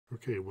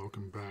Okay,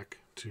 welcome back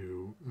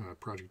to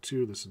Project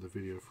 2. This is the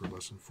video for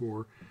Lesson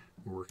 4.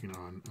 We're working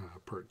on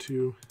Part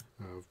 2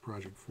 of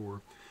Project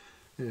 4.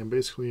 And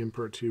basically in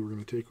Part 2 we're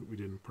going to take what we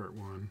did in Part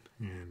 1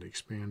 and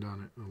expand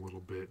on it a little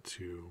bit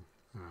to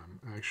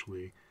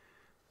actually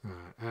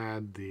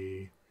add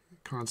the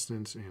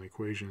constants and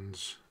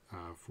equations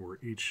for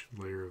each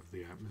layer of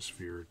the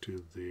atmosphere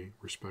to the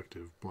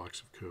respective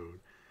blocks of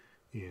code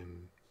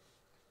in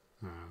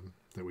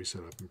that we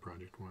set up in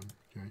Project 1.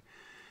 Okay.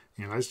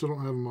 And I still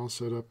don't have them all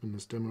set up in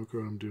this demo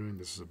code I'm doing.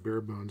 This is a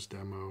bare bones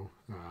demo.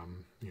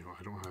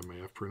 I don't have my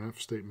F per F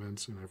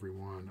statements in every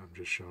one. I'm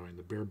just showing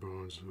the bare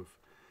bones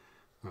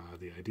of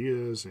the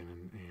ideas,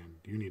 and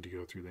you need to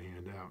go through the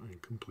handout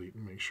and complete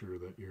and make sure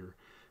that you're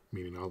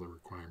meeting all the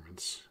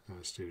requirements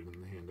stated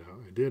in the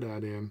handout. I did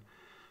add in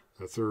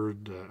a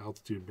third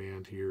altitude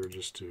band here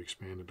just to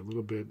expand it a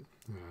little bit.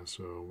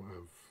 So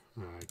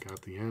I've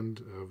got the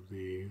end of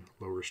the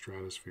lower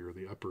stratosphere,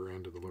 the upper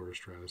end of the lower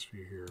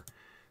stratosphere here,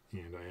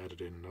 and I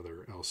added in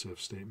another else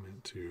if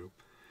statement to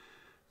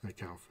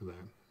account for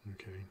that.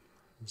 Okay,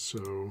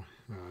 so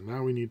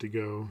now we need to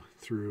go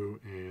through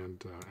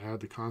and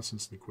add the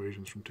constants and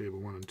equations from table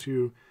 1 and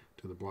 2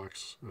 to the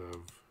blocks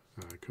of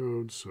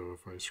code. So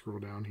if I scroll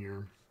down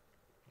here,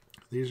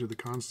 these are the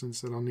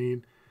constants that I'll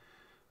need.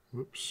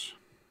 Whoops.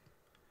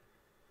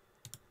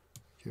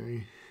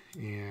 Okay,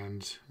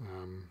 and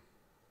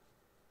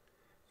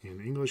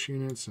in English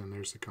units, and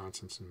there's the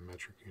constants in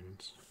metric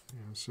units.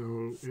 And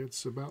so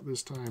it's about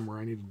this time where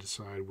I need to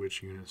decide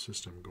which unit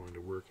system I'm going to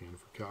work in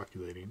for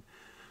calculating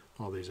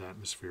all these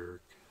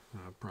atmospheric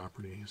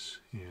properties.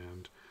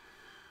 And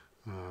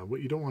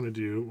what you don't want to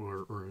do,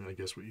 or I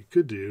guess what you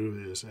could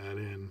do, is add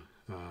in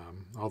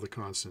all the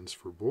constants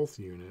for both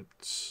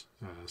units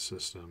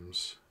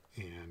systems,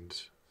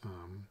 and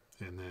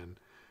then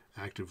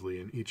actively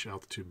in each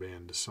altitude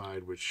band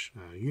decide which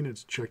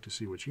units, check to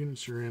see which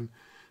units you're in,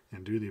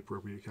 and do the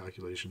appropriate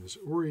calculations.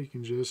 Or you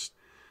can just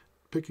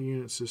pick a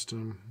unit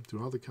system, do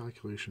all the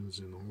calculations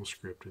in the whole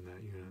script in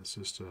that unit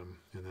system,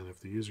 and then if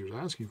the user is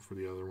asking for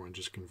the other one,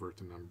 just convert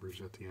the numbers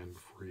at the end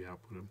before you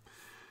output them.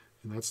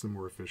 And that's the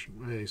more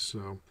efficient way,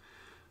 so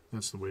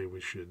that's the way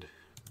we should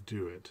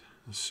do it.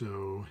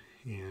 So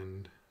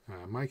in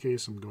my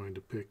case, I'm going to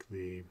pick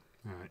the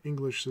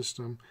English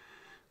system.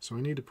 So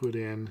I need to put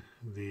in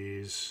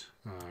these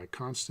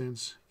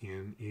constants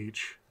in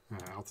each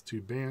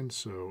altitude band.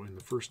 So in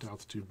the first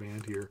altitude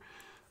band here,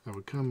 I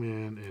would come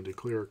in and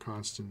declare a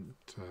constant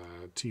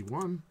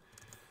T1,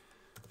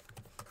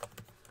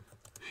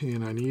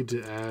 and I need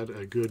to add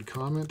a good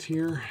comment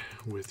here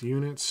with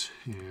units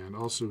and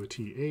also a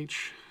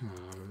TH,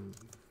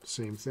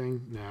 same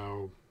thing.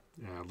 Now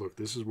look,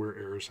 this is where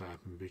errors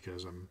happen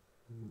because I'm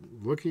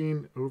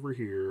looking over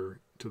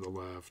here to the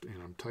left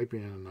and I'm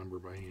typing in a number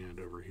by hand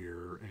over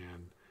here,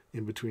 and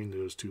in between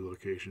those two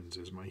locations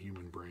is my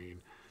human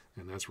brain,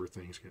 and that's where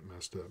things get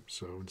messed up.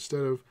 So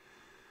instead of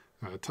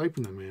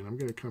typing them in, I'm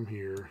going to come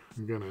here,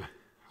 I'm going to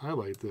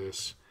highlight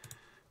this,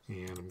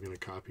 and I'm going to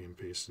copy and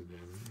paste it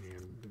in.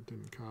 And it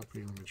didn't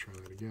copy. Let me try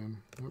that again.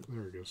 Oh,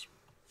 there it goes.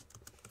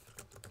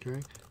 Okay,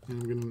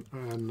 and I'm going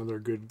to add another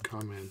good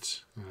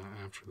comment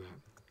after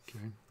that.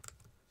 Okay,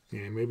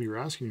 and maybe you're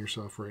asking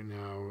yourself right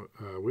now,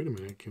 wait a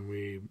minute, can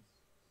we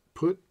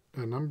put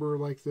a number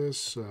like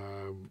this,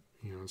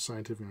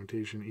 scientific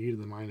notation e to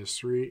the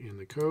 -3 in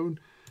the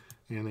code?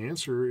 And the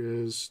answer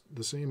is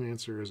the same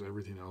answer as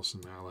everything else in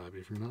MATLAB.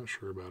 If you're not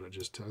sure about it,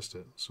 just test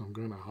it. So I'm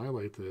going to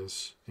highlight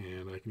this,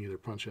 and I can either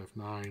punch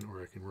F9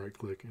 or I can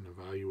right-click and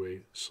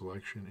evaluate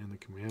selection in the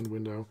command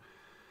window.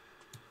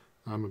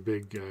 I'm a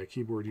big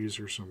keyboard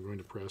user, so I'm going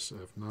to press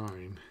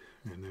F9,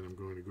 and then I'm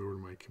going to go over to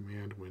my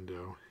command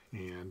window,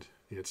 and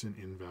it's an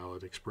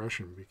invalid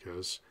expression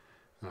because,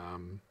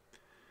 and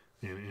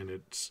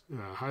it's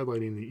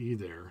highlighting the E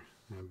there.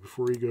 And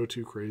before you go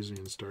too crazy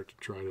and start to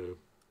try to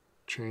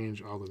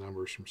change all the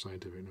numbers from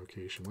scientific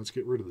notation, let's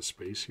get rid of the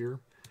space here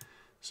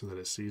so that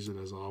it sees it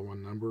as all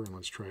one number, and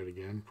let's try it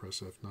again.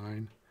 Press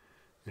F9,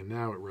 and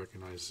now it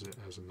recognizes it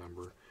as a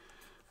number.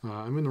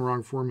 I'm in the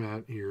wrong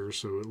format here,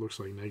 so it looks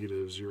like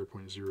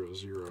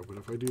 -0.00, but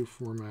if I do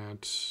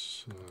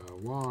format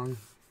long,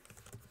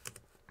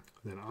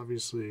 then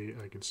obviously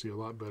I can see a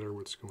lot better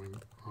what's going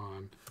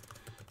on.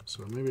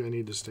 So maybe I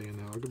need to stay in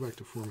that. I'll go back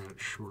to format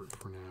short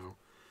for now,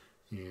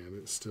 and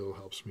it still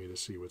helps me to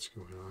see what's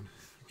going on.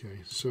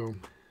 Okay, so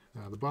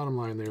the bottom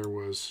line there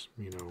was,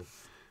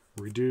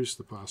 reduce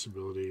the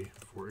possibility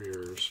for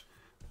errors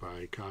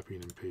by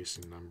copying and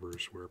pasting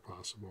numbers where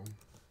possible.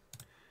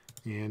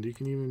 And you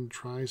can even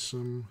try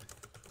some,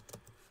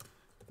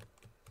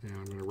 and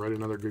I'm going to write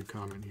another good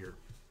comment here.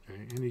 Okay,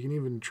 and you can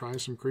even try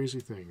some crazy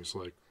things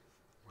like,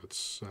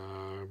 let's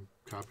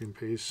copy and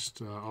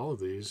paste all of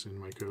these in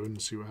my code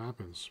and see what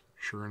happens.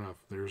 Sure enough,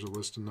 there's a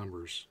list of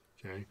numbers.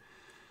 Okay,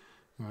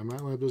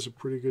 MATLAB does a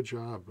pretty good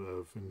job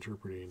of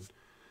interpreting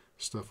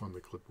stuff on the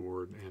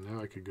clipboard, and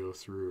now I could go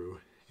through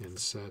and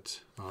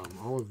set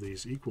all of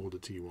these equal to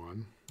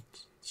T1.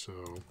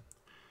 So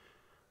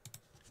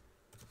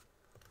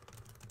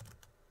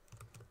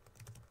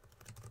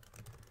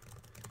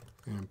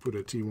and put a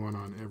T1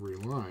 on every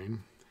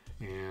line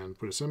and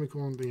put a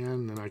semicolon at the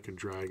end, then I can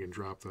drag and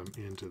drop them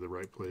into the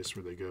right place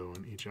where they go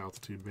in each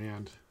altitude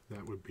band.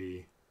 That would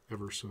be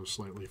ever so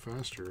slightly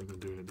faster than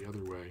doing it the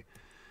other way,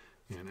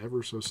 and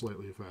ever so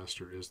slightly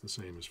faster is the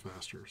same as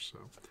faster, so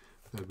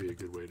that'd be a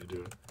good way to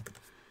do it.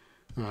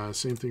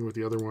 Same thing with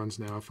the other ones.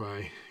 Now if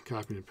I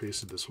copied and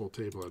pasted this whole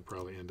table, I'd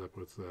probably end up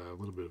with a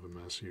little bit of a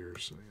mess here,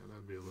 so yeah,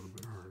 that'd be a little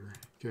bit harder.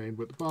 Okay,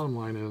 but the bottom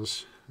line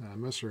is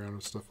mess around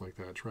with stuff like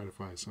that, try to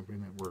find something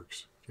that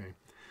works. Okay,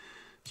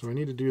 so I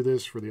need to do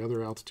this for the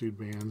other altitude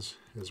bands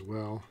as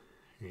well,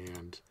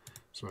 and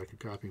so I could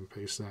copy and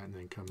paste that and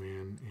then come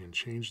in and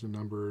change the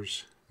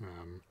numbers.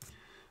 I'm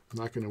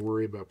not going to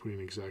worry about putting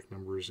exact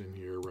numbers in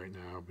here right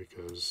now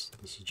because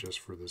this is just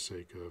for the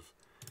sake of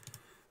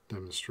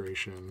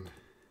demonstration.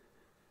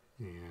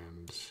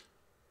 And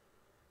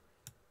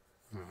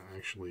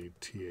actually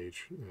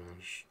TH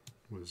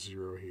was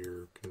 0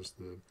 here because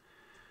the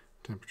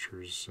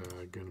temperature is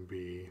going to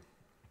be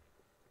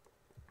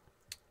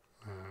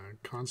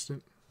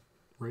constant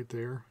right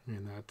there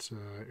in that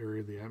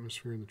area of the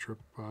atmosphere in the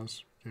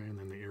tropopause. Okay, and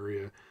then the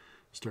area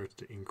starts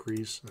to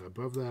increase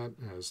above that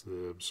as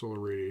the solar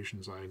radiation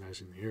is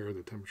ionizing the air.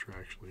 The temperature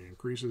actually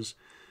increases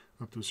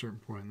up to a certain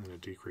point, and then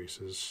it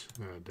decreases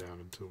down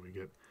until we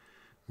get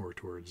more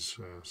towards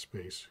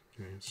space.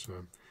 Okay, so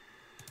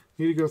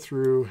you need to go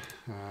through.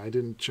 I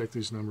didn't check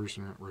these numbers,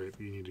 they're not right,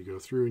 but you need to go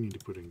through. You need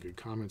to put in good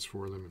comments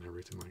for them and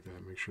everything like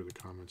that. Make sure the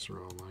comments are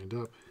all lined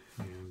up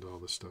and all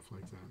this stuff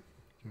like that.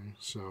 Okay,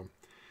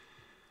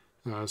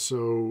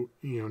 so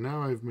you know,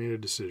 now I've made a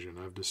decision.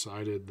 I've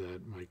decided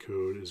that my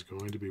code is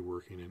going to be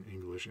working in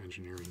English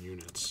engineering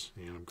units,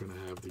 and I'm going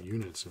to have the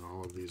units in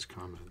all of these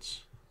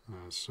comments.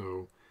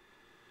 So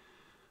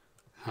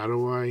how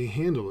do I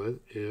handle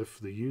it if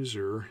the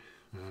user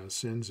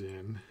sends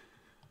in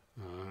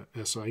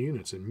SI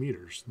units in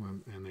meters,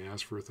 and they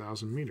ask for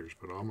 1,000 meters,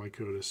 but all my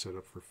code is set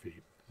up for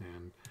feet?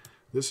 And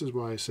this is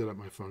why I set up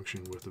my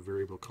function with a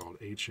variable called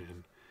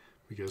hn,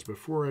 because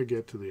before I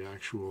get to the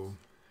actual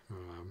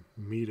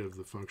meat of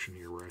the function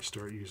here, where I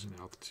start using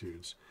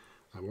altitudes,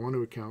 I want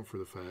to account for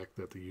the fact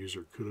that the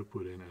user could have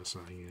put in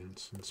SI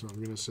units. And so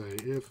I'm going to say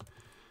if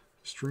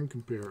string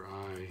compare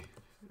I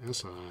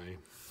SI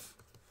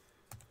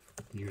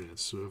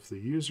units. So if the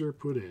user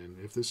put in,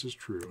 if this is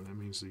true, that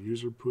means the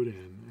user put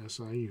in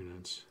SI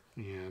units,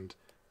 and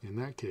in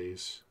that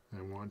case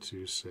I want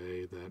to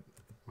say that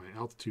my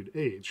altitude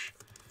h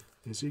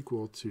is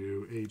equal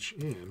to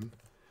hn,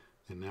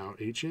 and now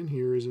hn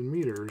here is in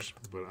meters,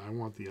 but I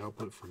want the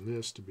output from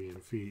this to be in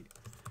feet.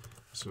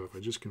 So if I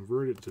just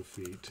convert it to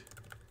feet,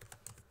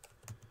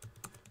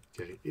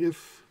 okay,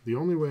 if the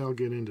only way I'll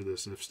get into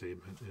this if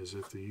statement is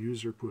if the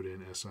user put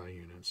in SI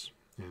units.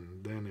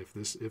 And then if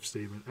this if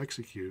statement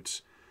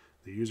executes,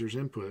 the user's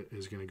input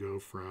is going to go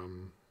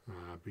from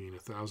being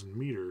 1,000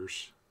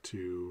 meters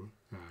to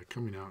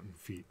coming out in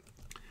feet.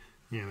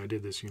 And I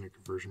did this unit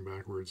conversion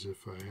backwards.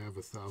 If I have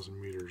 1,000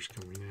 meters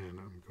coming in,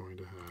 I'm going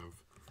to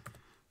have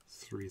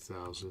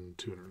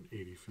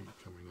 3,280 feet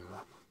coming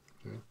out.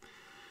 Okay.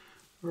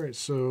 All right,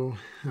 so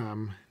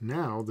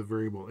now the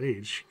variable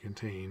h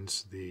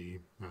contains the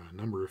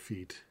number of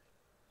feet,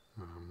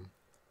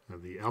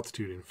 the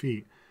altitude in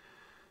feet,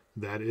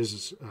 that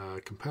is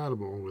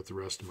compatible with the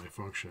rest of my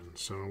function.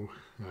 So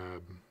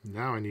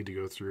now I need to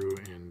go through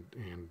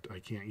and I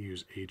can't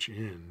use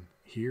hn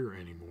here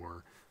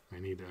anymore. I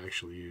need to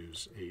actually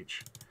use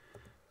h.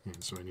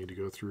 And so I need to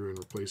go through and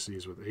replace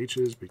these with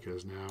h's,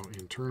 because now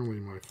internally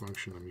in my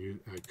function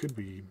I could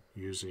be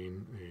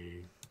using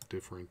a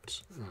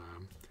different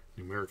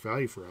numeric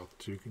value for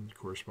altitude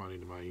corresponding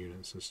to my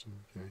unit system.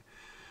 Okay.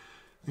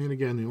 And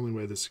again, the only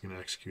way this is going to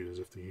execute is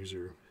if the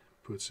user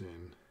puts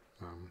in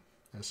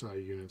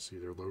SI units,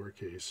 either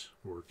lowercase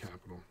or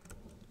capital.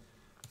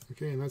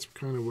 Okay, and that's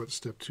kind of what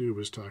step 2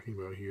 was talking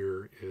about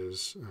here,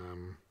 is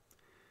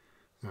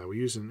we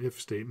use an if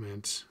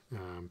statement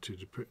to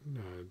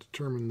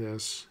determine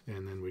this,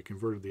 and then we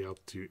converted the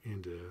altitude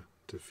into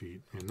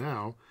feet. And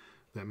now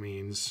that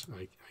means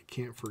I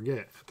can't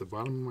forget, at the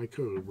bottom of my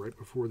code, right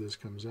before this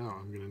comes out,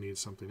 I'm going to need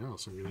something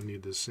else. I'm going to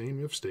need the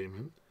same if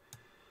statement,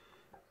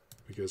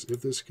 because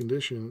if this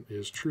condition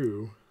is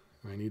true,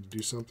 I need to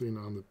do something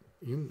on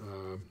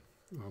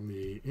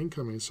the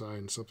incoming side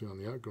and something on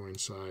the outgoing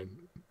side.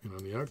 And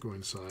on the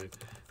outgoing side,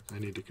 I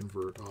need to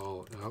convert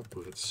all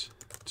outputs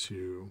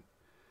to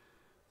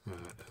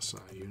SI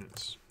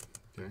units.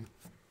 Okay,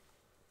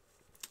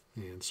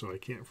 and so I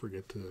can't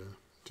forget to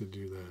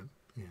do that,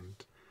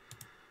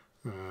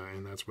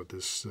 and that's what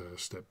this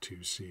step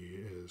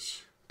 2c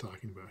is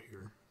talking about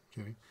here.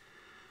 Okay,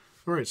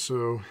 all right.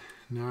 So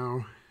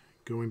now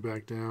going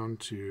back down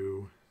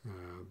to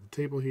the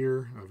table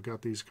here, I've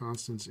got these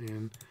constants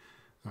in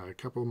a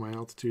couple of my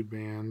altitude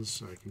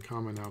bands. I can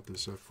comment out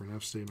this F for an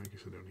F statement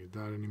because I don't need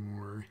that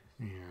anymore.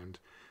 And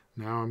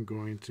now I'm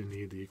going to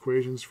need the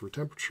equations for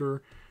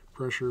temperature,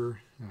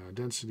 pressure,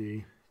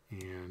 density,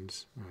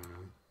 and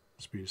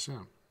speed of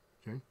sound.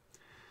 Okay.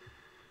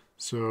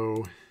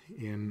 So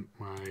in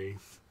my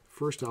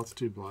first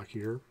altitude block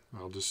here,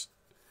 I'll just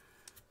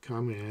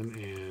come in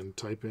and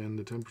type in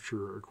the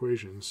temperature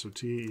equation. So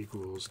T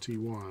equals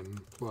T1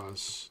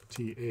 plus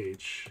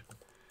TH.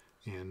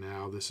 And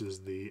now this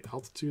is the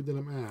altitude that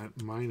I'm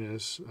at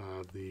minus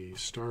the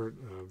start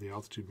of the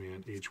altitude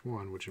band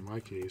H1, which in my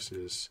case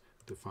is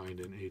defined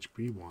in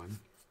HB1.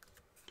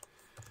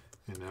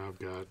 And now I've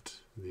got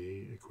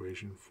the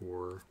equation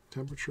for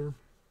temperature.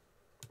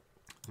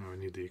 Now I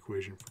need the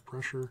equation for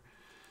pressure.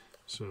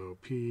 So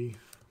P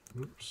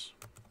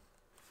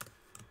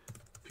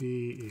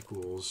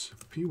equals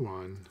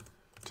P1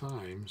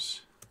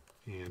 times,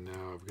 and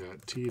now I've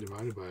got T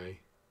divided by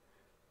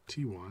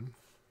T1.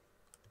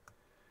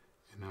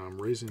 And now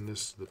I'm raising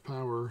this to the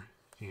power,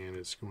 and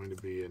it's going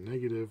to be a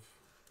negative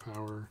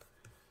power.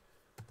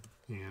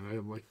 And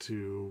I'd like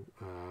to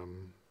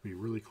be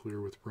really clear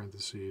with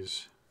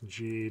parentheses.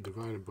 G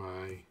divided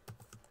by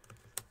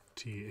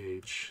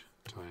TH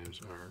times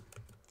R.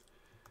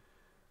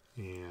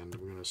 And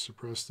we're going to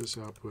suppress this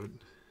output.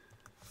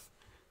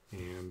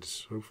 And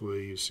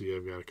hopefully you see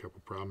I've got a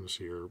couple problems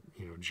here.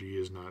 You know, G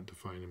is not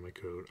defined in my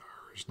code.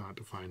 R is not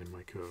defined in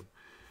my code.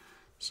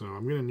 So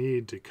I'm going to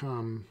need to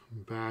come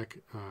back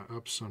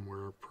up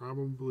somewhere.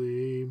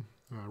 Probably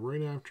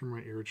right after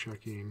my air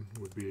checking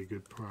would be a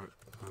good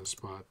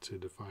spot to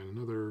define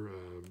another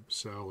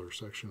cell or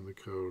section of the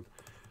code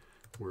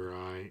where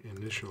I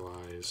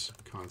initialize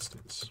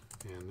constants.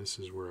 And this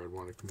is where I'd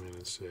want to come in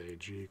and say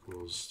G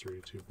equals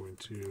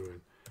 32.2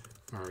 and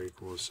R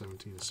equals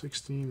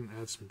 1716.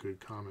 Add some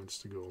good comments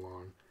to go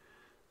along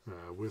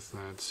with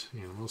that.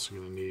 And I'm also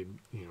going to need,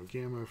 you know,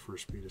 gamma for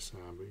speed of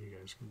sound, but you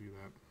guys can do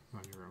that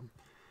on your own.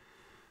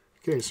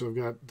 Okay, so I've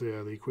got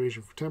the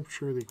equation for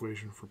temperature, the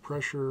equation for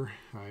pressure.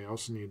 I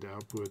also need to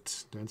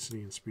output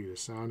density and speed of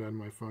sound out of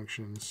my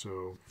function,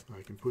 so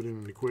I can put in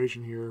an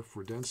equation here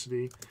for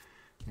density.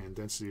 And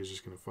density is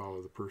just going to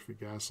follow the perfect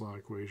gas law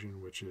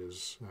equation, which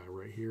is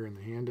right here in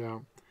the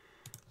handout,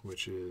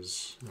 which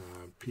is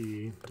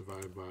P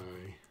divided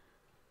by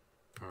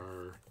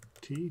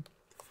RT.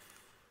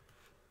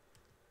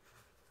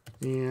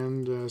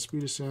 And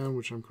speed of sound,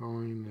 which I'm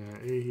calling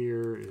A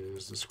here,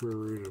 is the square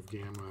root of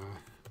gamma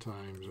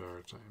times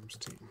R times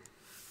T.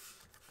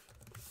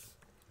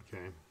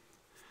 Okay.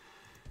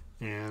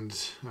 And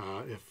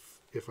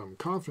if I'm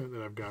confident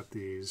that I've got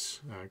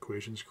these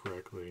equations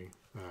correctly,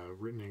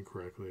 written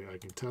incorrectly, I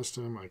can test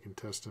them. I can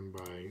test them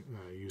by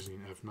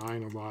using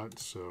F9 a lot.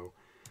 So,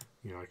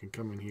 you know, I can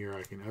come in here,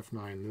 I can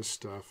F9 this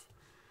stuff.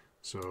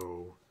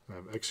 So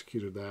I've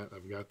executed that.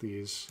 I've got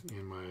these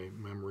in my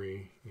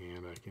memory,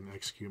 and I can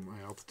execute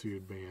my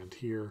altitude band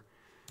here.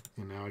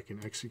 And now I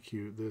can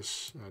execute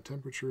this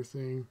temperature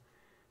thing.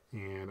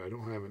 And I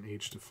don't have an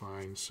H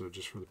defined, so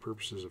just for the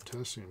purposes of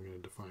testing, I'm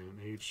going to define an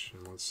H,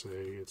 and let's say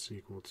it's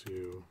equal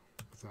to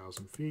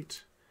 1,000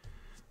 feet.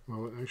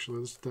 Well, actually,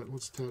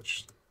 let's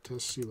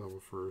test sea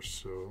level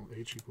first, so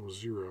H equals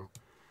 0,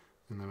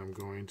 and then I'm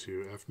going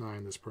to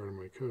F9 this part of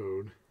my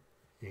code,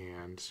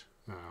 and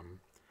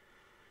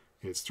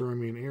it's throwing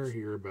me an error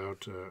here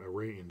about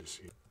array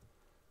indices,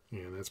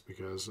 and that's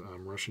because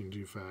I'm rushing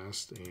too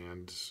fast,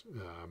 and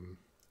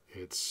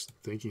it's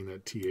thinking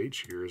that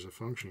TH here is a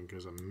function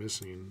because I'm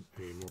missing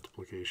a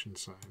multiplication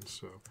sign.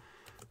 So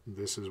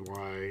this is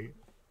why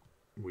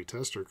we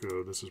test our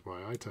code. This is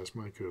why I test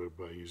my code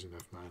by using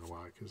F9 a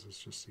lot, because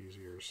it's just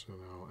easier. So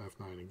now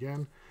F9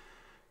 again.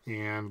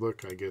 And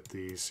look, I get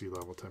the sea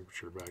level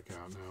temperature back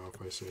out. Now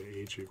if I say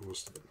H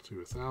equals to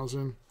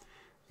 1,000,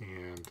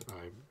 and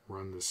I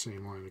run the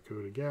same line of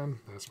code again,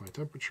 that's my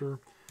temperature.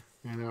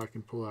 And now I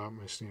can pull out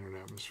my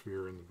standard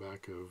atmosphere in the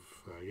back of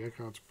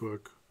Yakut's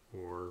book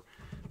or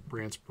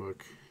Brandt's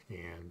book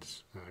and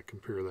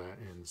compare that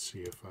and see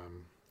if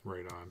I'm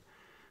right on.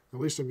 At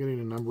least I'm getting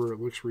a number.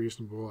 It looks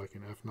reasonable. I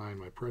can F9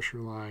 my pressure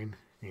line,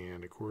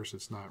 and of course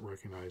it's not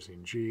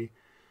recognizing G,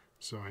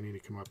 so I need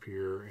to come up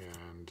here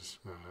and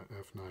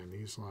F9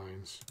 these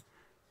lines,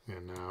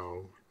 and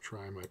now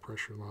try my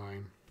pressure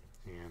line,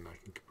 and I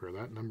can compare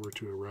that number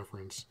to a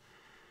reference,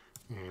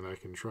 and I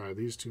can try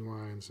these two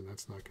lines, and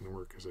that's not going to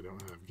work because I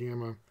don't have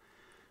gamma.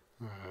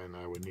 And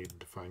I would need to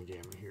define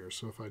gamma here.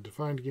 So if I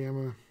defined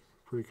gamma,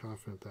 pretty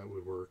confident that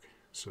would work.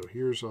 So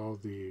here's all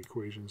the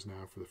equations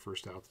now for the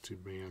first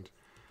altitude band.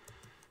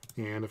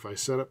 And if I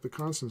set up the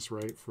constants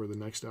right for the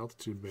next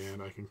altitude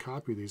band, I can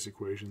copy these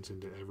equations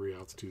into every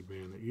altitude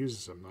band that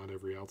uses them. Not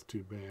every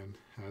altitude band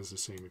has the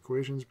same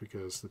equations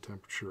because the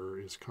temperature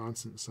is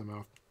constant in some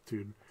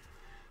altitude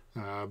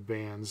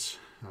bands,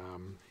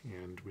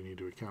 and we need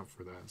to account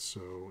for that.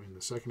 So in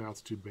the second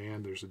altitude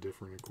band there's a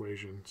different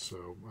equation,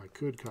 so I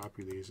could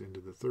copy these into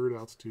the third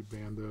altitude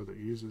band though that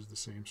uses the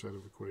same set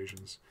of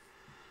equations.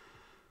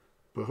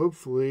 But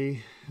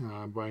hopefully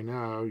by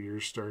now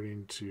you're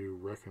starting to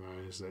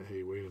recognize that,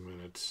 hey, wait a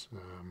minute,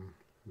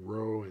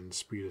 rho and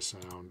speed of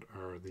sound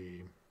are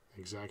the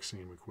exact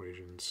same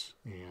equations,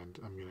 and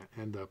I'm going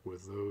to end up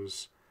with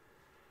those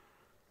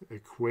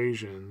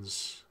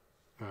equations.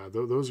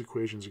 Those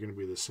equations are going to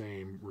be the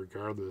same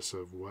regardless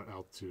of what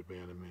altitude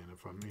band I'm in.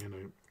 If I'm in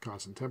a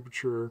constant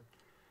temperature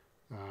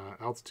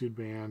altitude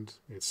band,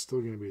 it's still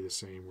going to be the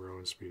same rho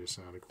and speed of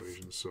sound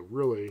equations. So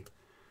really,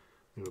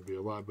 it would be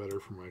a lot better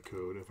for my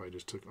code if I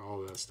just took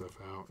all of that stuff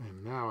out,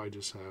 and now I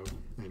just have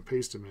and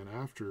paste them in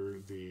after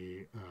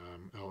the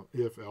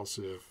if else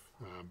if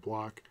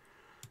block,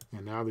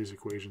 and now these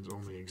equations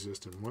only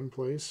exist in one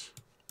place.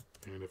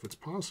 And if it's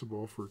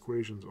possible for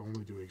equations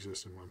only to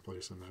exist in one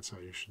place, then that's how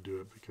you should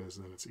do it, because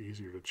then it's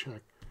easier to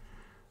check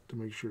to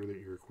make sure that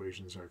your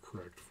equations are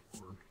correct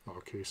for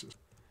all cases.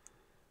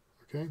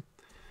 Okay,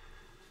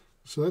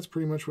 so that's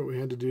pretty much what we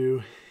had to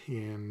do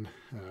in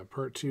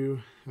part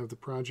 2 of the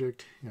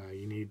project.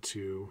 You need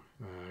to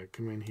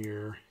come in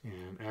here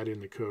and add in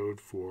the code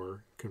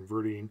for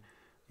converting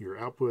your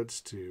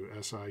outputs to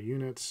SI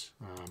units.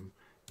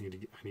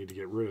 I need to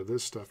get rid of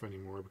this stuff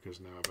anymore, because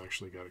now I've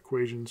actually got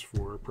equations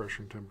for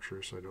pressure and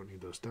temperature, so I don't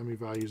need those dummy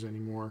values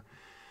anymore.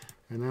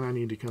 And then I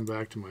need to come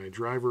back to my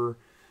driver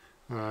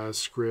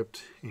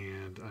script,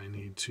 and I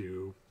need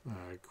to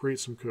create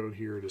some code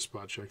here to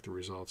spot check the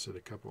results at a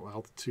couple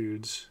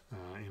altitudes.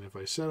 And if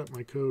I set up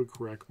my code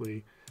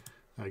correctly,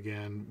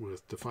 again,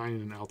 with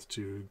defining an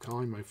altitude,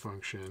 calling my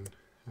function,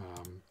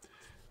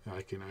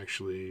 I can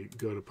actually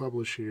go to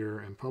publish here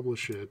and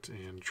publish it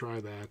and try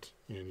that,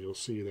 and you'll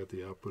see that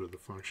the output of the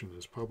function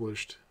is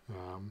published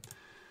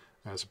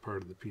as a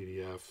part of the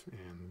PDF,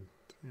 and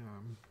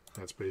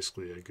that's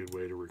basically a good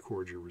way to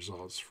record your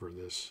results for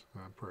this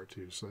part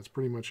 2. So that's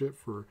pretty much it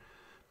for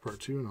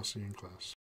part 2, and I'll see you in class.